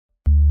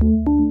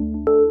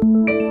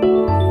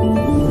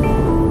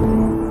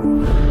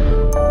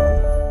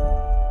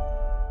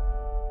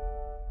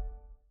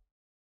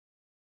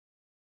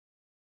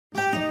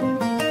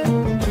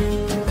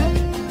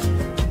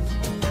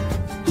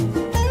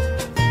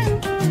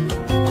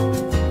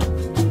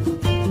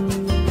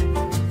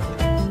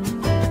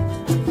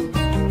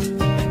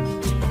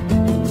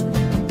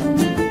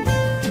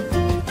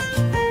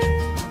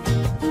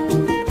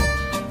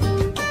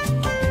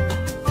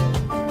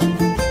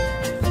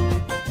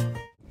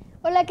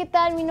¿Qué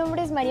tal? Mi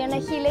nombre es Mariana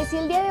Giles y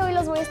el día de hoy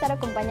los voy a estar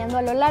acompañando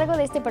a lo largo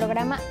de este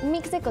programa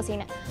Mix de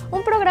Cocina,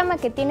 un programa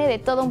que tiene de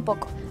todo un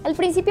poco. Al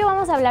principio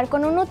vamos a hablar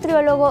con un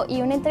nutriólogo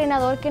y un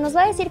entrenador que nos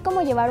va a decir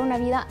cómo llevar una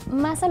vida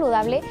más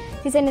saludable,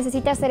 si se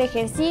necesita hacer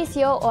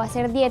ejercicio o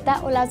hacer dieta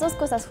o las dos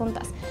cosas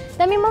juntas.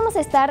 También vamos a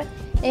estar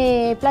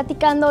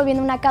platicando,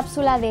 viendo una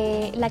cápsula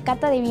de la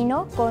cata de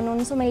vino con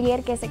un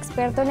sommelier que es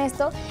experto en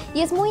esto,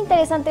 y es muy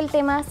interesante el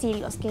tema si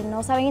los que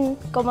no saben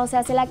cómo se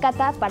hace la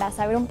cata, para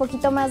saber un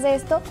poquito más de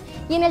esto.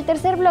 Y en el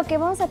tercer bloque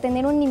vamos a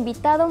tener un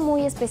invitado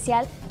muy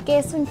especial que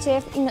es un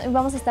chef y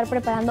vamos a estar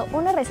preparando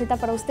una receta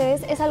para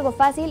ustedes. Es algo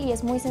fácil y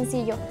es muy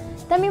sencillo.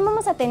 También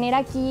vamos a tener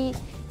aquí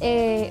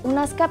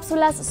unas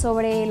cápsulas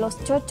sobre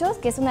los chochos,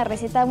 que es una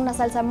receta, una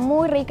salsa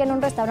muy rica en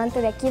un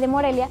restaurante de aquí de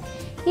Morelia,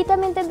 y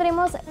también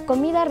tendremos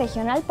comida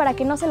regional para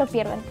que no se lo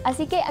pierdan.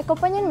 Así que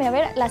acompáñenme a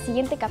ver la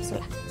siguiente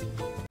cápsula.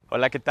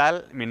 Hola, ¿qué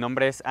tal? Mi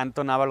nombre es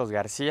Anton Ábalos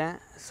García,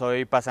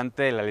 soy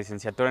pasante de la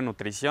licenciatura en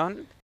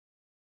nutrición.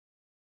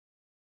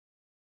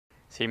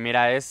 Sí,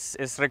 mira,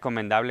 es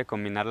recomendable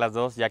combinar las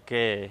dos, ya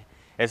que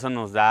eso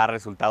nos da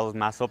resultados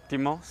más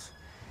óptimos,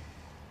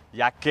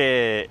 ya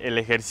que el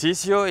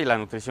ejercicio y la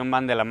nutrición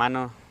van de la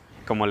mano.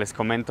 Como les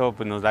comento,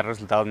 pues nos da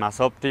resultados más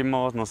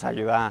óptimos, nos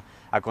ayuda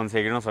a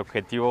conseguir unos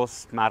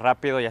objetivos más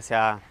rápido, ya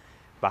sea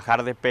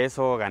bajar de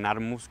peso, ganar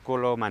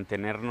músculo,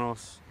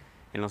 mantenernos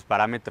en los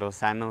parámetros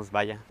sanos,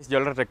 vaya. Yo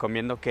les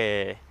recomiendo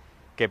que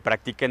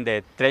practiquen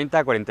de 30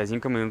 a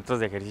 45 minutos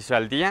de ejercicio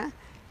al día,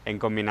 en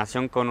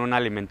combinación con una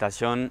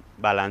alimentación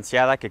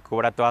balanceada que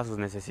cubra todas sus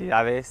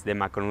necesidades de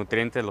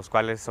macronutrientes, los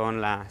cuales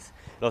son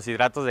los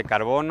hidratos de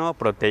carbono,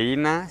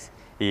 proteínas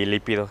y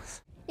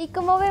lípidos. Y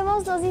como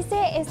vemos, nos dice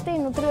este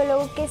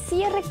nutriólogo que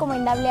sí es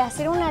recomendable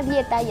hacer una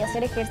dieta y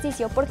hacer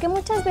ejercicio, porque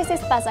muchas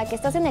veces pasa que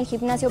estás en el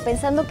gimnasio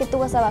pensando que tú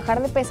vas a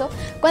bajar de peso,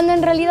 cuando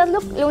en realidad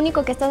lo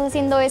único que estás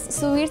haciendo es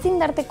subir sin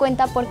darte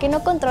cuenta, porque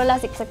no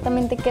controlas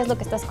exactamente qué es lo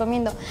que estás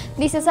comiendo.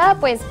 Dices,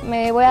 pues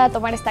me voy a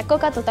tomar esta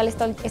coca, total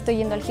estoy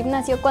yendo al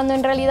gimnasio, cuando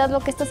en realidad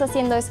lo que estás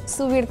haciendo es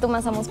subir tu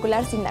masa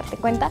muscular sin darte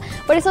cuenta.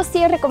 Por eso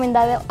sí es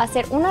recomendable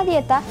hacer una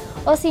dieta,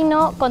 o si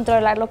no,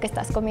 controlar lo que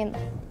estás comiendo.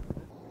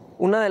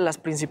 Una de las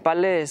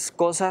principales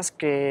cosas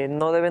que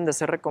no deben de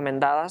ser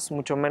recomendadas,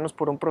 mucho menos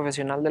por un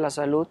profesional de la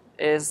salud,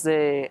 es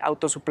de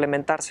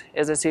autosuplementarse.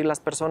 Es decir, las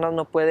personas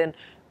no pueden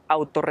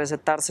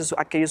autorrecetarse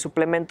aquellos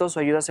suplementos o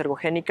ayudas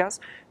ergogénicas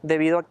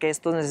debido a que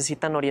estos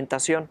necesitan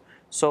orientación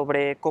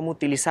sobre cómo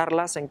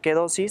utilizarlas, en qué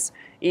dosis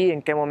y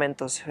en qué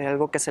momentos,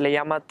 algo que se le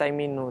llama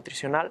timing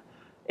nutricional.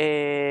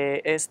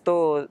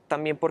 Esto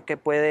también porque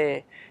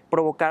puede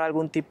provocar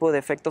algún tipo de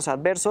efectos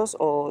adversos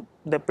o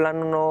de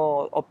plano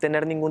no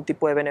obtener ningún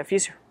tipo de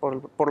beneficio.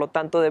 Por lo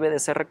tanto, debe de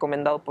ser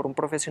recomendado por un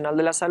profesional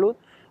de la salud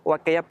o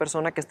aquella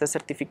persona que esté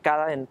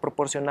certificada en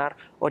proporcionar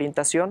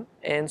orientación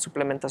en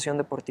suplementación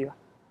deportiva.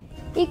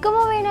 Y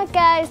como ven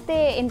acá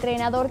este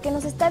entrenador que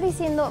nos está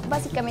diciendo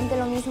básicamente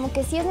lo mismo,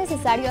 que sí es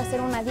necesario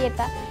hacer una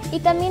dieta,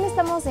 y también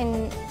estamos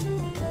en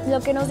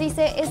lo que nos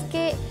dice es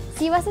que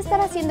si vas a estar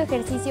haciendo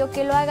ejercicio,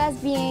 que lo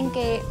hagas bien,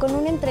 que con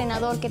un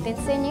entrenador que te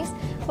enseñes,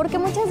 porque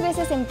muchas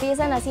veces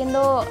empiezan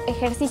haciendo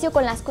ejercicio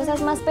con las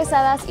cosas más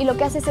pesadas y lo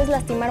que haces es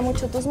lastimar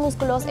mucho tus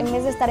músculos en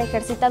vez de estar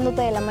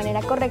ejercitándote de la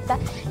manera correcta,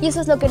 y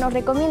eso es lo que nos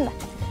recomienda.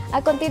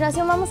 A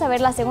continuación vamos a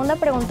ver la segunda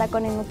pregunta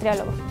con el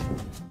nutriólogo.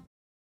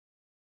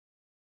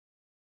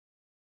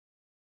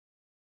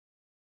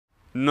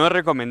 No es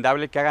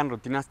recomendable que hagan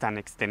rutinas tan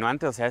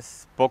extenuantes, o sea,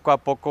 es poco a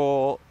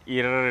poco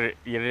ir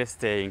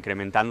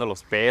incrementando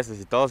los pesos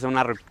y todo, o sea,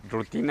 una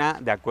rutina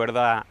de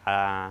acuerdo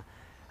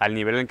al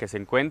nivel en que se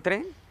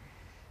encuentre,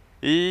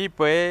 y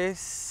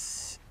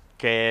pues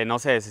que no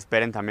se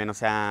desesperen también, o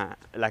sea,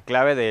 la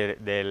clave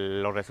de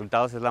los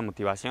resultados es la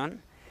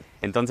motivación,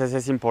 entonces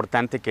es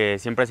importante que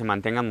siempre se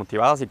mantengan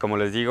motivados y, como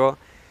les digo,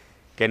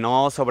 que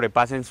no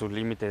sobrepasen sus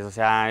límites, o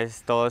sea,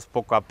 todo es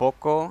poco a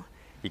poco.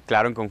 Y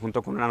claro, en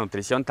conjunto con una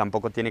nutrición,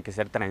 tampoco tiene que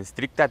ser tan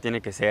estricta, tiene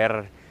que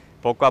ser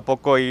poco a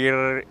poco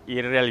ir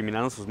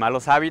eliminando sus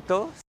malos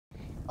hábitos.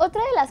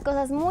 Otra de las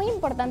cosas muy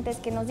importantes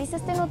que nos dice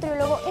este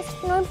nutriólogo es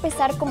no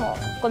empezar como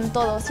con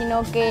todo,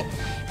 sino que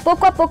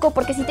poco a poco,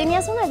 porque si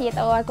tenías una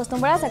dieta o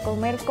acostumbradas a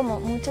comer como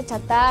mucha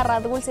chatarra,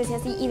 dulces y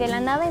así, y de la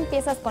nada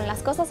empiezas con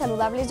las cosas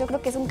saludables, yo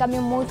creo que es un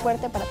cambio muy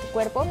fuerte para tu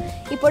cuerpo,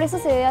 y por eso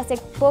se debe hacer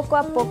poco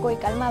a poco y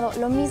calmado.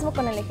 Lo mismo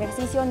con el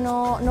ejercicio,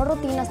 no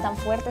rutinas tan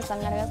fuertes,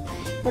 tan largas,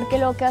 porque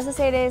lo que vas a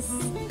hacer es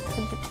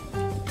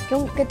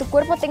que tu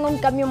cuerpo tenga un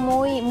cambio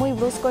muy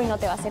brusco y no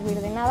te va a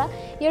servir de nada.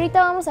 Y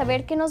ahorita vamos a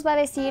ver qué nos va a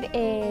decir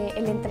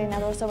el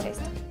entrenador sobre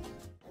esto.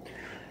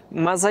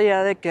 Más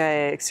allá de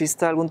que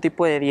exista algún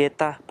tipo de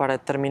dieta para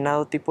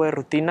determinado tipo de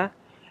rutina,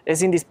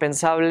 es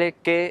indispensable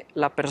que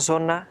la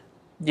persona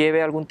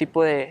lleve algún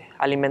tipo de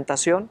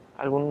alimentación,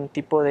 algún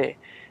tipo de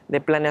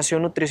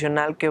planeación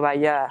nutricional que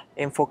vaya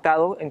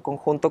enfocado en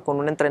conjunto con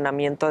un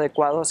entrenamiento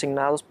adecuado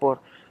asignados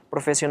por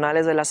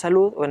profesionales de la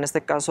salud, o en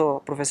este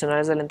caso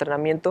profesionales del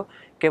entrenamiento,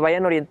 que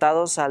vayan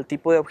orientados al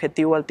tipo de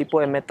objetivo, al tipo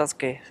de metas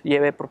que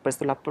lleve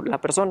propuesto la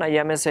persona,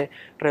 llámese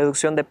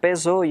reducción de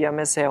peso,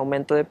 llámese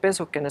aumento de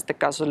peso, que en este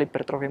caso es la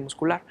hipertrofia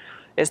muscular.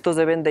 Estos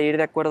deben de ir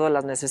de acuerdo a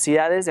las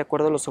necesidades, de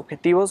acuerdo a los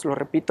objetivos, lo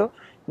repito,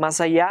 más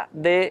allá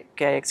de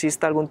que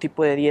exista algún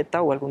tipo de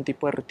dieta o algún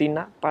tipo de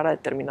rutina para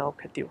determinado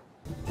objetivo.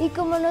 Y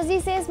como nos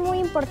dice, es muy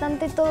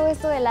importante todo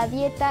esto de la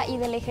dieta y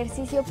del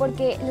ejercicio,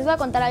 porque les voy a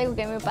contar algo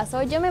que me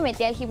pasó. Yo me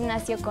metí al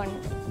gimnasio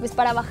pues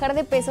para bajar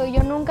de peso, y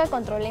yo nunca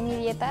controlé mi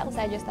dieta. O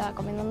sea, yo estaba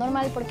comiendo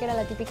normal porque era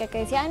la típica que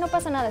decía, ay, no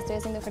pasa nada, estoy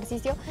haciendo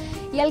ejercicio.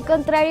 Y al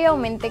contrario,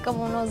 aumenté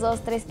como unos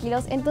 2-3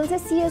 kilos.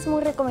 Entonces sí es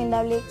muy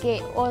recomendable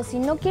que, o si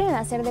no quieren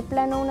hacer de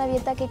plano una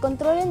dieta, que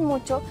controlen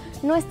mucho,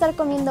 no estar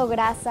comiendo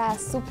grasa,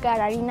 azúcar,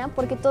 harina,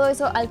 porque todo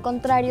eso al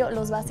contrario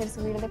los va a hacer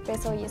subir de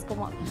peso, y es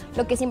como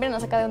lo que siempre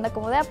nos saca de onda,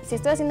 como de, si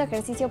estoy haciendo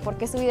ejercicio, ¿por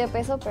qué subí de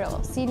peso?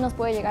 Pero sí nos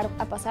puede llegar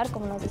a pasar,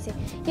 como nos dice.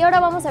 Y ahora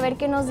vamos a ver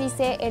qué nos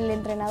dice el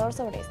entrenador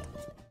sobre esto.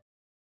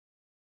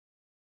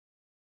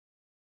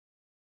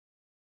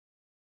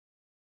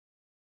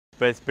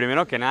 Pues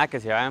primero que nada que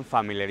se vayan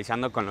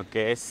familiarizando con lo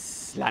que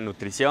es la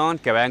nutrición,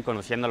 que vayan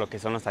conociendo lo que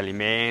son los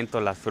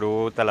alimentos, las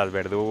frutas, las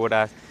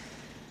verduras,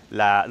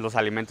 los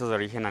alimentos de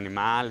origen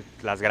animal,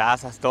 las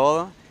grasas,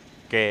 todo,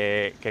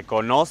 que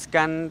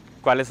conozcan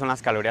cuáles son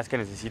las calorías que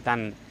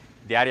necesitan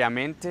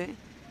diariamente.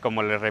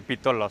 Como les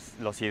repito,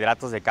 los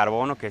hidratos de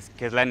carbono, que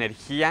es la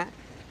energía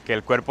que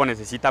el cuerpo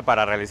necesita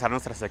para realizar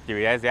nuestras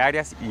actividades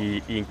diarias,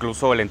 e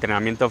incluso el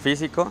entrenamiento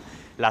físico,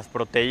 las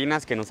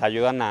proteínas que nos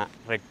ayudan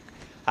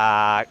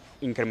a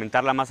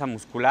incrementar la masa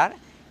muscular,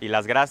 y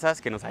las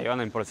grasas que nos ayudan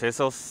en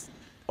procesos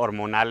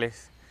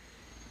hormonales.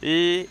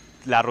 Y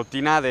la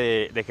rutina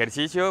de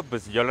ejercicio,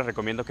 pues yo les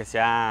recomiendo que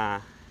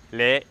sea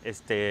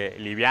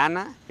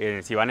liviana,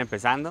 si van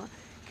empezando,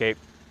 que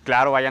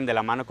claro vayan de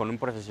la mano con un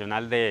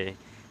profesional de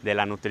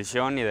la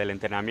nutrición y del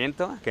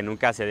entrenamiento, que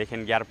nunca se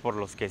dejen guiar por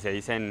los que se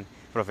dicen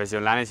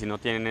profesionales y no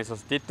tienen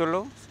esos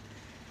títulos,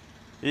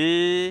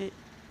 y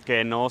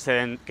que no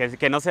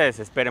se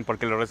desesperen,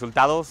 porque los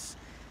resultados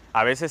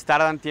a veces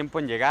tardan tiempo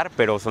en llegar,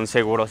 pero son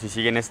seguros si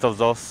siguen estos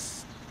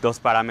dos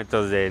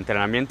parámetros de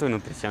entrenamiento y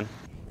nutrición.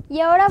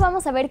 Y ahora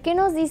vamos a ver qué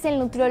nos dice el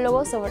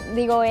nutriólogo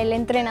el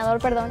entrenador,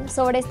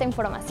 sobre esta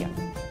información.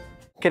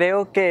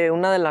 Creo que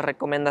una de las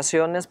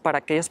recomendaciones para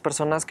aquellas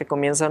personas que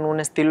comienzan un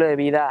estilo de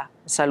vida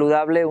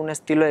saludable, un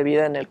estilo de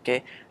vida en el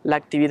que la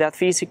actividad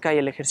física y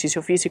el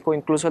ejercicio físico,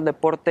 incluso el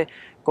deporte,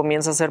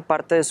 comienza a ser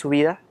parte de su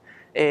vida,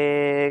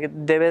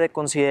 debe de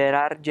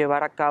considerar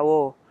llevar a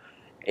cabo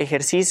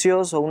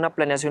ejercicios o una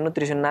planeación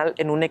nutricional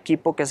en un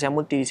equipo que sea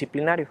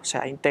multidisciplinario, o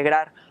sea,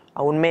 integrar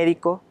a un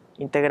médico,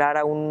 integrar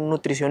a un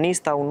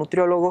nutricionista, a un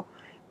nutriólogo,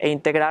 e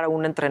integrar a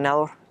un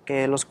entrenador,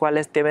 los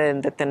cuales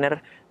deben de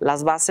tener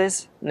las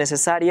bases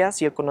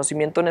necesarias y el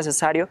conocimiento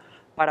necesario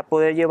para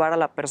poder llevar a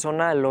la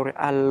persona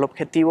al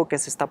objetivo que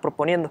se está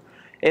proponiendo.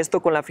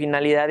 Esto con la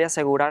finalidad de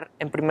asegurar,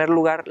 en primer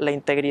lugar, la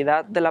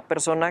integridad de la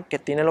persona que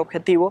tiene el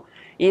objetivo,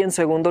 y en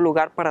segundo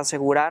lugar, para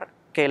asegurar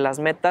que las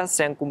metas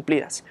sean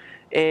cumplidas.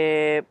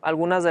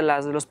 Algunos de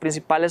los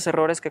principales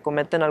errores que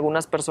cometen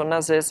algunas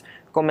personas es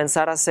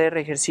comenzar a hacer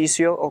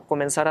ejercicio o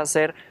comenzar a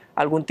hacer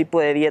algún tipo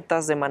de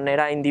dietas de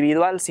manera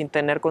individual, sin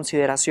tener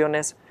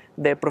consideraciones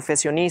de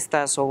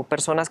profesionistas o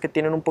personas que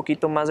tienen un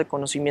poquito más de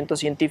conocimiento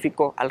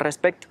científico al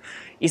respecto,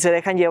 y se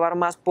dejan llevar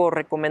más por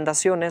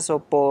recomendaciones o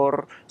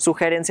por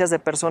sugerencias de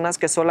personas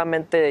que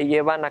solamente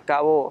llevan a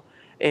cabo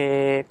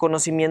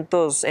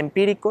conocimientos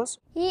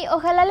empíricos. Y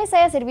ojalá les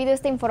haya servido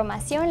esta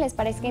información, les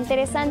parezca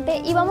interesante,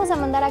 y vamos a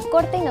mandar a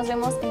corte y nos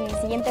vemos en el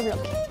siguiente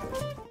bloque.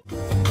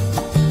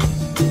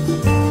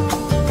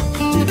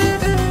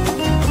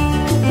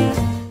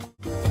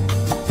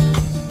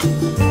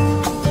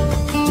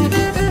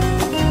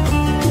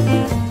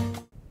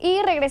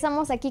 Y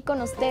regresamos aquí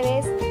con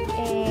ustedes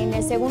en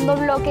el segundo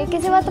bloque,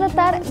 que se va a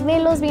tratar de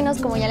los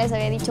vinos, como ya les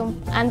había dicho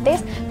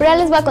antes, pero ya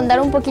les voy a contar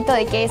un poquito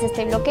de qué es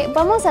este bloque.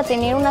 Vamos a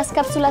tener unas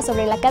cápsulas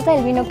sobre la cata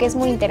del vino, que es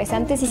muy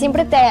interesante. Si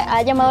siempre te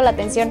ha llamado la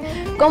atención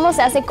cómo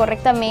se hace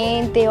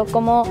correctamente o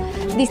cómo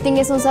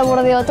distingues un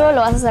sabor de otro,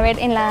 lo vas a saber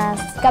en las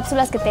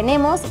cápsulas que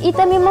tenemos. Y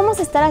también vamos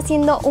a estar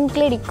haciendo un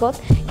clericot,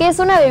 que es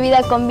una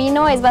bebida con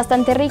vino, es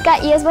bastante rica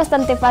y es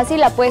bastante fácil,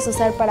 la puedes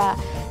usar para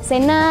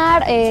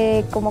cenar,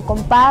 como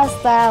con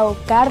pasta o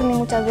carne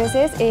muchas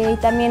veces, y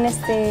también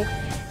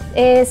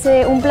es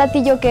un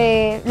platillo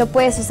que lo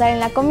puedes usar en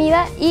la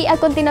comida. Y a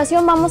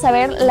continuación vamos a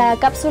ver la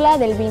cápsula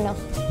del vino.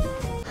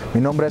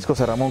 Mi nombre es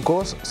José Ramón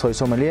Cos, soy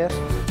sommelier.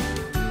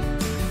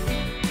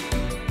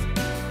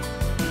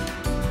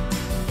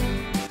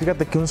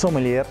 Fíjate que un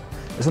sommelier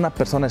es una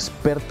persona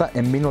experta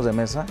en vinos de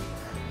mesa,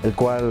 el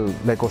cual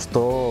le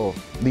costó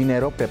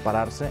dinero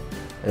prepararse,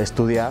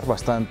 estudiar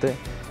bastante,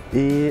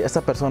 y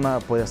esta persona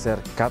puede hacer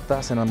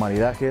catas en los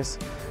maridajes,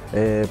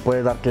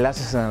 puede dar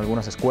clases en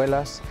algunas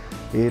escuelas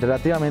y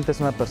relativamente es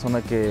una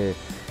persona que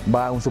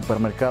va a un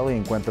supermercado y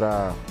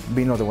encuentra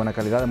vinos de buena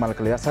calidad, de mala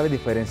calidad, sabe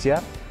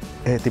diferenciar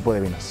ese tipo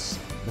de vinos.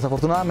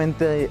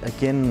 Desafortunadamente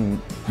aquí en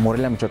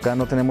Morelia, Michoacán,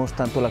 no tenemos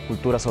tanto la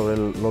cultura sobre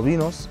los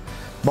vinos.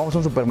 Vamos a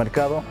un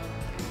supermercado,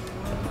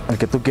 el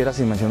que tú quieras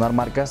sin mencionar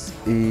marcas,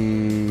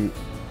 y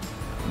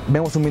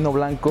vemos un vino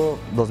blanco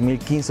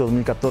 2015,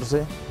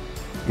 2014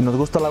 y nos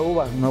gusta la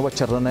uva, nueva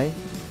Chardonnay,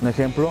 un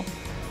ejemplo.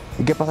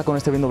 ¿Y qué pasa con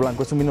este vino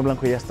blanco? Es un vino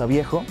blanco que ya está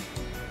viejo,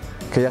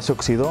 que ya se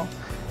oxidó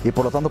y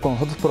por lo tanto cuando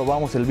nosotros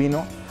probamos el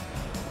vino,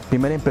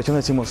 primera impresión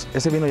decimos,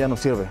 ese vino ya no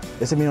sirve,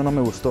 ese vino no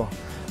me gustó.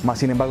 Mas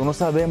sin embargo no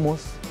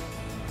sabemos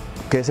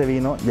que ese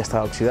vino ya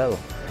estaba oxidado.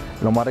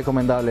 Lo más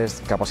recomendable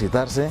es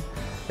capacitarse,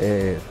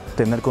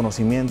 tener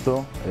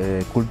conocimiento,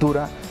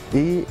 cultura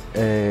y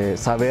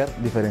saber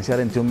diferenciar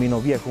entre un vino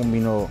viejo, un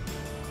vino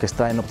que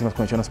está en óptimas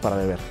condiciones para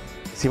beber.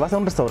 Si vas a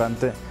un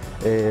restaurante,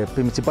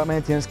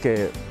 principalmente tienes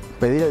que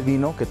pedir el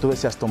vino que tú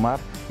deseas tomar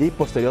y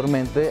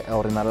posteriormente a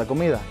ordenar la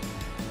comida.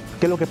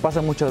 ¿Qué es lo que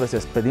pasa muchas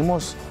veces?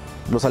 Pedimos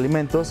los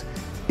alimentos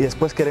y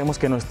después queremos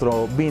que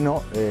nuestro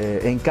vino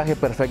encaje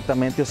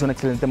perfectamente o sea un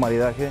excelente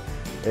maridaje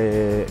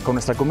con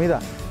nuestra comida,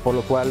 por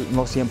lo cual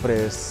no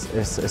siempre es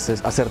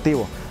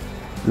asertivo.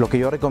 Lo que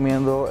yo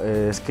recomiendo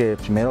es que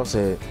primero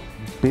se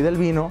pide el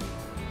vino,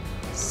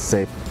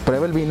 se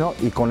pruebe el vino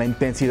y con la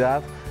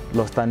intensidad,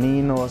 los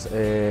taninos,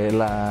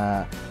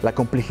 la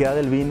complejidad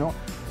del vino,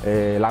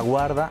 la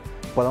guarda,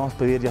 podamos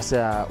pedir ya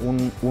sea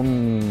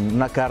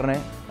una carne,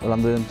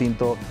 hablando de un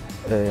tinto,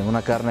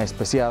 una carne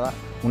especiada,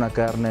 una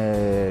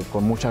carne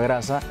con mucha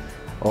grasa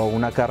o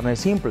una carne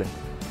simple.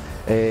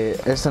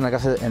 Es en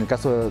el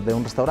caso de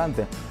un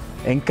restaurante.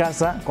 En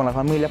casa, con la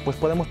familia, pues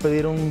podemos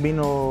pedir un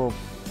vino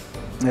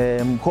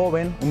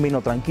joven, un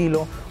vino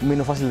tranquilo, un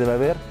vino fácil de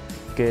beber,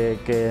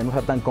 que no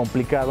sea tan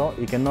complicado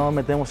y que no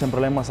metemos en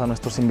problemas a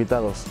nuestros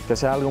invitados, que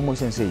sea algo muy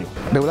sencillo.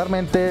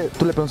 Regularmente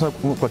tú le preguntas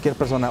a cualquier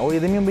persona, oye,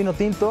 dime un vino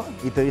tinto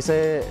y te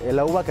dice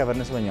la uva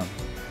Cabernet Sauvignon.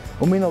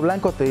 Un vino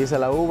blanco te dice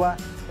la uva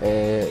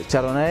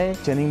Chardonnay,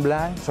 Chenin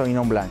Blanc,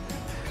 Sauvignon Blanc.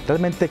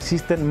 Realmente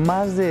existen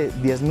más de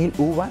 10,000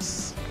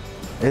 uvas,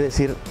 es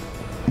decir,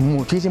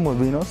 muchísimos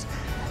vinos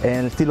en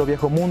el estilo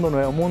viejo mundo,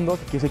 nuevo mundo,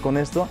 que quiere decir con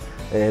esto,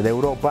 de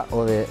Europa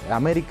o de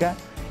América.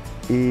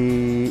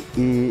 Y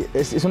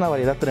es una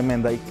variedad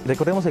tremenda y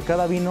recordemos que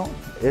cada vino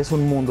es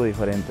un mundo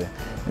diferente.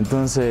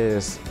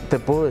 Entonces te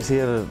puedo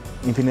decir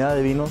infinidad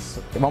de vinos.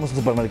 Vamos al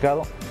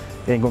supermercado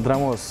y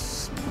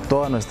encontramos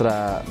toda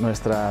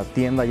nuestra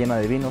tienda llena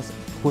de vinos.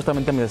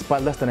 Justamente a mis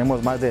espaldas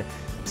tenemos más de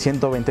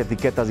 120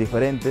 etiquetas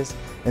diferentes.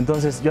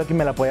 Entonces yo aquí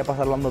me la podía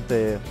pasar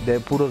hablándote de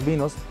puros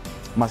vinos,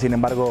 más sin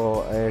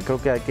embargo creo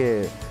que hay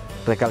que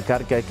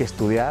recalcar que hay que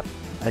estudiar,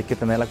 hay que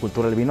tener la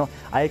cultura del vino,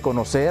 hay que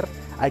conocer,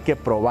 hay que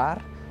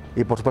probar.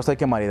 Y por supuesto hay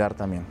que maridar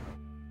también.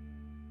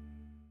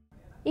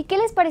 ¿Y qué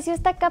les pareció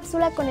esta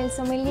cápsula con el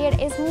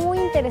sommelier? Es muy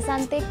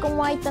interesante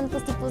cómo hay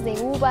tantos tipos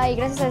de uva y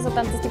gracias a eso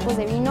tantos tipos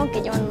de vino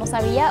que yo no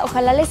sabía.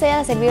 Ojalá les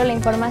haya servido la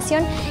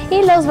información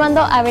y los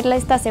mando a ver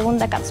esta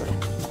segunda cápsula.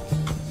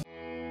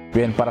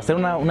 Bien, para hacer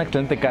una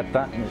excelente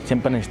cata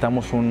siempre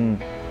necesitamos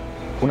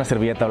una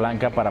servilleta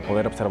blanca para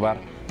poder observar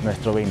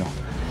nuestro vino.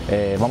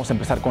 Vamos a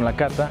empezar con la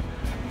cata,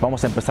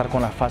 vamos a empezar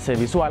con la fase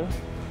visual.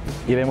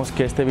 Y vemos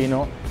que este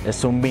vino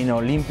es un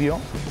vino limpio.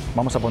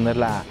 Vamos a poner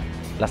la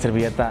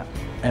servilleta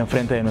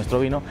enfrente de nuestro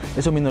vino.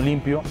 Es un vino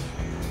limpio,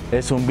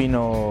 es un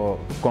vino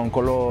con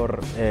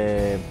color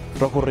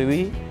rojo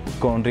rubí,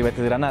 con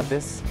ribetes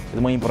granates.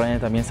 Es muy importante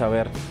también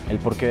saber el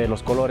porqué de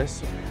los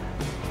colores.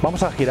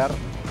 Vamos a girar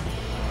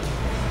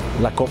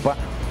la copa,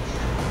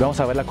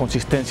 vamos a ver la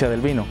consistencia del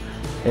vino.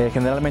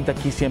 Generalmente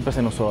aquí siempre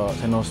se nos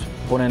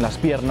ponen las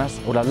piernas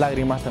o las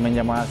lágrimas, también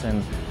llamadas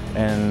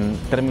en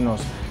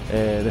términos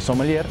de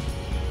sommelier.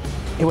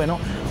 Y bueno,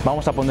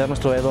 vamos a poner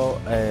nuestro dedo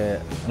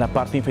en la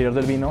parte inferior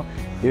del vino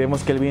y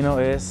vemos que el vino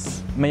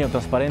es medio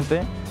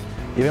transparente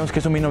y vemos que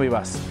es un vino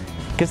vivaz.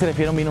 ¿Qué se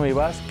refiere a un vino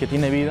vivaz? Que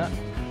tiene vida,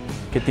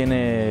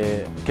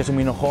 que es un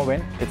vino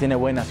joven, que tiene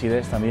buena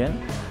acidez también.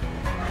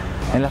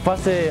 En la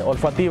fase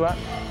olfativa,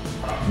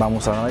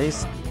 vamos a la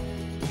nariz.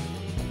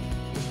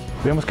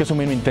 Vemos que es un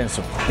vino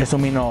intenso, es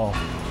un vino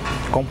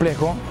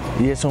complejo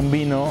y es un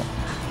vino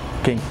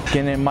que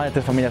tiene más de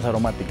 3 familias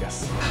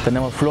aromáticas.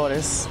 Tenemos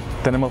flores,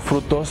 tenemos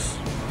frutos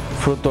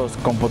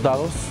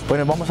compotados.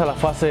 Bueno, vamos a la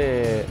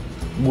fase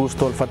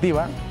gusto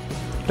olfativa.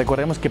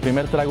 Recordemos que el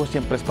primer trago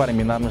siempre es para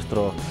envenenar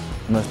nuestro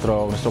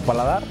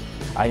paladar.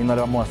 Ahí no le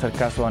vamos a hacer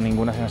caso a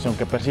ninguna sensación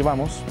que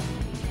percibamos.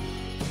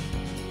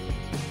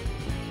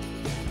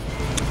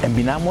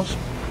 Envinamos,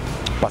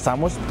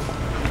 pasamos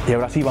y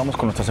ahora sí vamos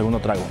con nuestro segundo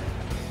trago.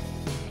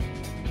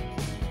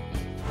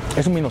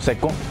 Es un vino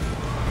seco.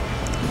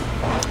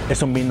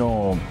 Es un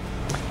vino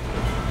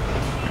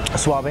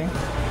suave,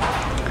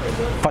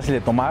 fácil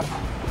de tomar.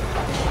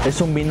 Es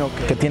un vino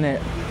que tiene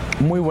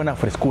muy buena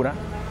frescura,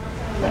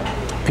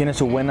 tiene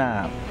su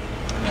buena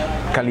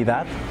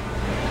calidad,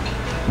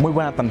 muy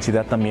buena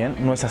tanicidad también,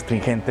 no es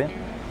astringente,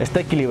 está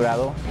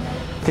equilibrado,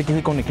 ¿Qué quiere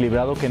decir con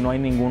equilibrado? Que no hay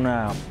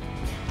ninguna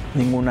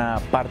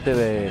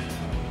parte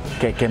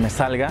que me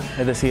salga,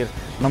 es decir,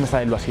 no me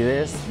sale la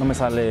acidez, no me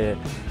sale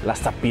la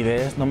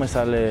sapidez, no me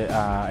sale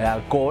el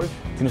alcohol,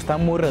 sino está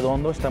muy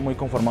redondo, está muy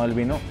conformado el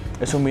vino.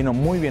 Es un vino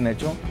muy bien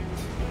hecho.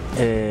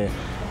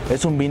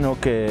 Es un vino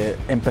que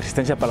en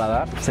persistencia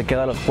paladar se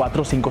queda a los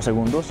 4 o 5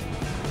 segundos.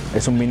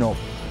 Es un vino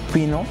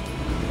fino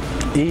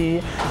y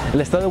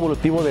el estado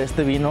evolutivo de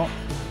este vino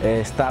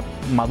está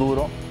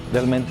maduro.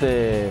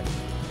 Realmente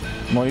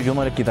yo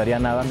no le quitaría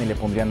nada ni le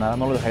pondría nada,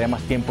 no lo dejaría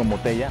más tiempo en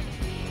botella.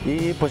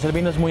 Y pues el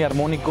vino es muy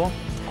armónico,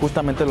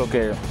 justamente lo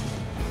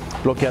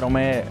que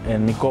aromé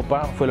en mi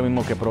copa fue lo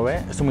mismo que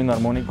probé. Es un vino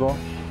armónico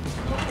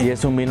y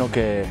es un vino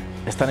que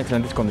está en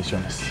excelentes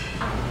condiciones.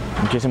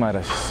 Muchísimas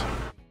gracias.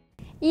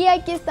 Y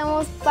aquí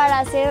estamos para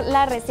hacer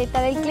la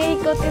receta del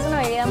clericot, que es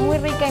una bebida muy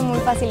rica y muy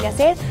fácil de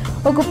hacer.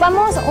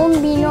 Ocupamos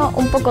un vino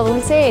un poco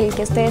dulce, el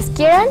que ustedes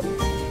quieran,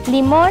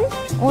 limón,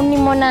 un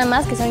limón nada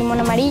más, que es un limón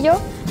amarillo,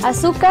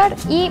 azúcar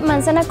y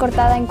manzana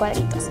cortada en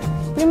cuadritos.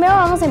 Primero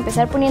vamos a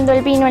empezar poniendo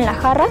el vino en la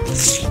jarra.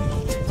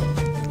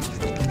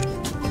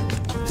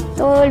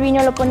 Todo el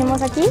vino lo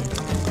ponemos aquí.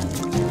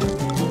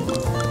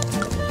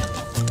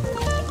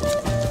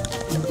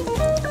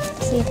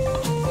 Sí.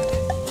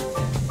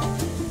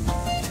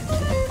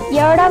 Y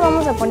ahora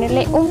vamos a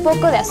ponerle un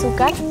poco de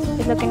azúcar,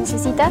 que es lo que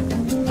necesita.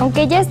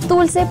 Aunque ya es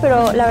dulce,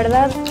 pero la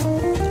verdad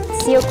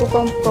sí ocupa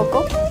un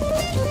poco.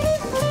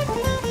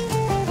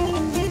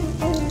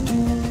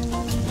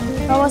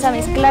 Vamos a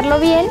mezclarlo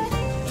bien.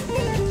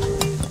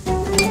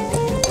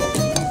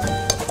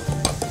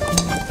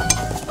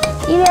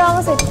 Y le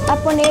vamos a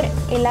poner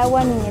el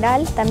agua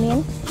mineral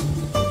también.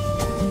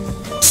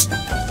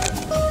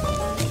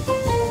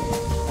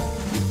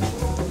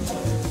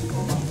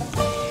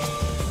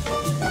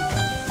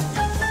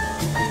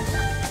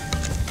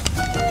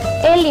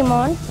 El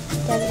limón,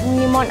 un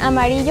limón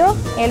amarillo,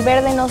 el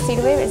verde no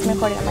sirve, es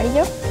mejor el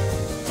amarillo.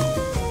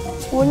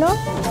 Uno.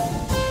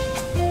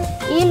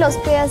 Y los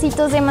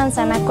pedacitos de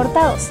manzana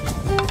cortados.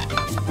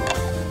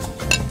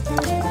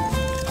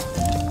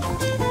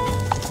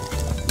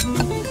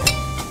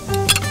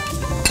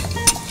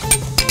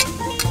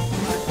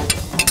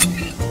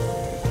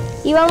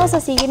 Y vamos a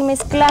seguir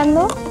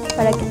mezclando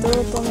para que todo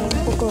tome un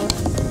poco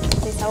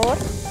de sabor.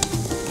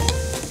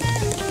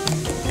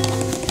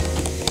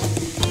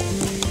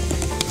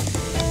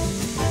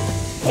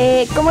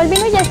 Como el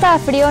vino ya está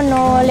frío,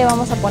 no le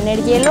vamos a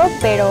poner hielo,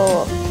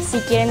 pero si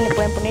quieren le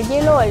pueden poner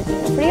hielo o el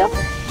vino frío.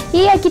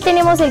 Y aquí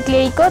tenemos el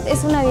clericot,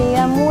 es una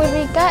bebida muy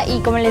rica y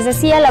como les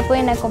decía, la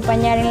pueden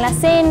acompañar en la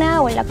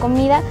cena o en la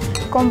comida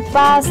con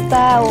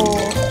pasta o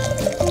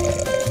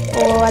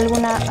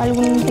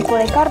algún tipo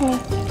de carne.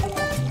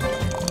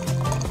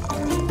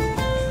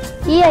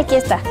 Y aquí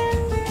está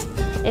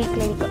el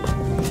clericot.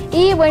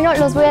 Y bueno,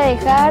 los voy a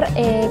dejar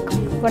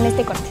con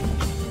este corte.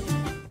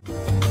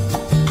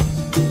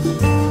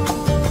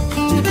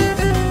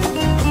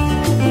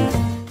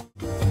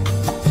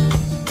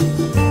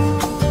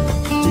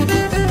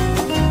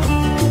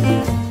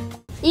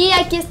 Y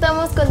aquí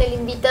estamos con el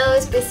invitado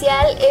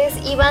especial, es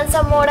Iván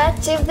Zamora,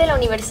 chef de la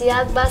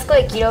Universidad Vasco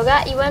de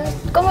Quiroga. Iván,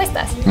 ¿cómo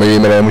estás? Muy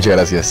bien, María, muchas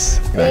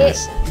gracias.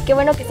 Gracias. Qué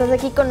bueno que estás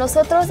aquí con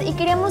nosotros y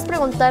queríamos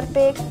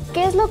preguntarte,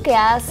 ¿qué es lo que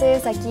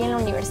haces aquí en la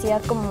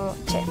universidad como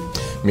chef?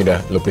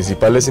 Mira, lo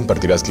principal es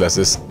impartir las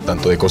clases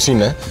tanto de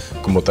cocina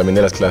como también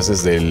de las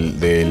clases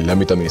del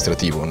ámbito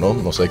administrativo, ¿no?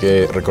 O sea, hay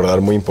que recordar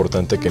muy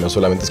importante que no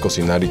solamente es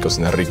cocinar y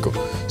cocinar rico,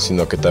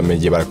 sino que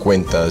también llevar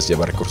cuentas,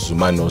 llevar recursos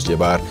humanos,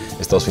 llevar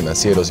estados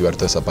financieros, llevar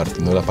toda esa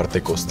parte, ¿no? La parte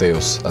de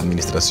costeos,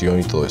 administración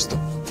y todo esto.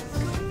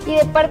 Y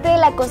de parte de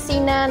la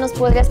cocina, ¿nos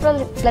podrías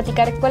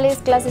platicar cuáles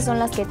clases son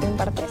las que tú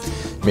impartes?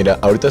 Mira,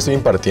 ahorita estoy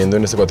impartiendo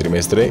en este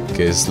cuatrimestre,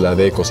 que es la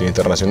de cocina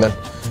internacional.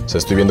 O sea,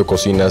 estoy viendo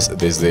cocinas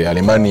desde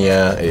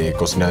Alemania,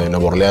 cocina de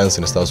Nueva Orleans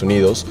en Estados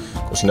Unidos,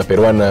 cocina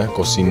peruana,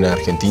 cocina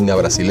argentina,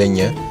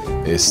 brasileña.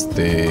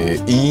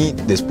 Y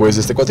después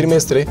de este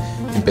cuatrimestre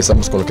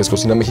empezamos con lo que es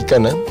cocina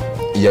mexicana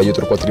y hay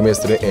otro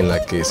cuatrimestre en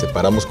la que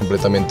separamos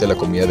completamente la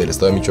comida del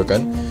estado de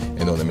Michoacán,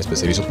 en donde me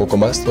especializo un poco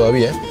más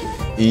todavía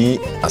y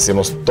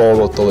hacemos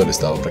todo el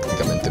estado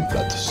prácticamente en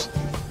platos.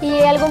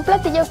 ¿Y algún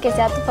platillo que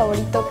sea tu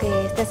favorito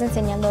que estés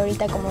enseñando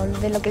ahorita, como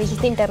de lo que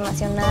dijiste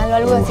internacional o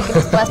algo así que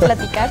nos puedas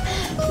platicar?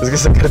 Es que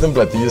sacarte un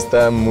platillo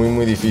está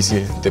muy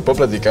difícil. Te puedo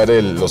platicar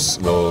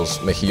los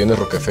mejillones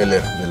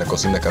Rockefeller de la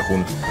cocina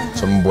cajún.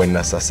 Son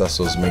buenas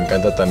asazos. Me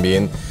encanta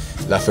también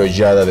la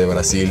feijoada de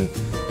Brasil.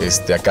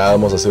 Acá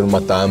vamos a hacer un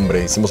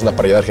matambre. Hicimos una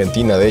parrillada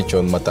argentina, de hecho,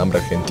 un matambre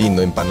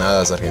argentino,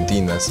 empanadas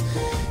argentinas.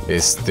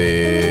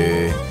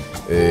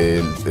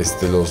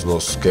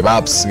 Los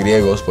kebabs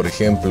griegos, por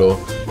ejemplo,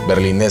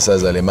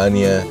 berlinesas de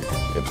Alemania.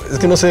 Es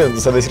que no sé, o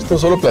sea, decirte un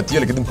solo platillo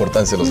le quita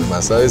importancia a los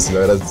demás, ¿sabes? La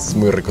verdad es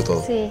muy rico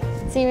todo. Sí,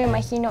 me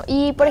imagino.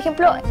 Y, por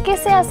ejemplo, ¿qué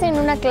se hace en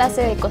una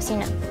clase de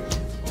cocina?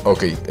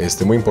 Ok,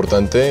 muy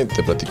importante,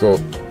 te platico,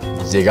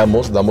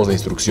 llegamos, damos la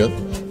instrucción,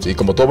 ¿sí?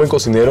 Como todo buen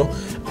cocinero,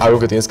 algo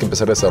que tienes que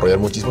empezar a desarrollar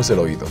muchísimo es el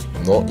oído,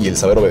 ¿no? Y el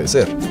saber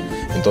obedecer.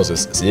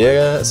 Entonces,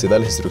 se da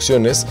las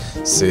instrucciones,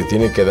 se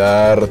tiene que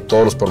dar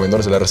todos los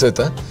pormenores de la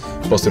receta.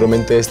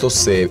 Posteriormente esto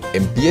se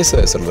empieza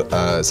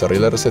a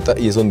desarrollar la receta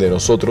y es donde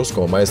nosotros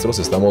como maestros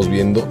estamos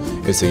viendo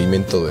el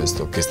seguimiento de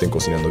esto, que estén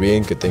cocinando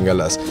bien, que tenga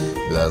las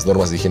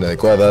normas de higiene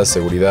adecuadas,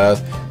 seguridad,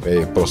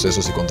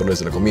 procesos y controles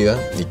de la comida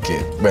y que,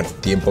 bueno,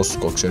 tiempos,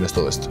 cocciones,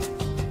 todo esto.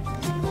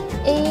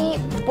 Y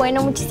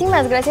bueno,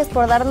 muchísimas gracias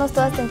por darnos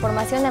toda esta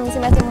información. A mí se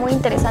me hace muy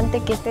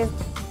interesante que estés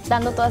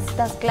dando todas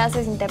estas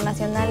clases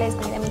internacionales,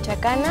 comida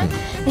michoacana.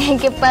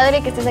 Qué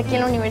padre que estés aquí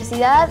en la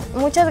universidad.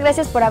 Muchas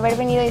gracias por haber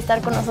venido y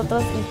estar con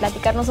nosotros y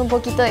platicarnos un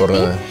poquito de ti.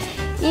 Nada.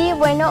 Y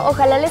bueno,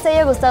 ojalá les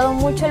haya gustado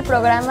mucho el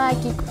programa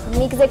aquí,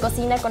 Mix de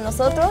Cocina con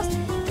nosotros,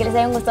 que les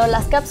hayan gustado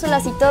las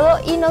cápsulas y todo,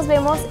 y nos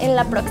vemos en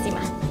la próxima.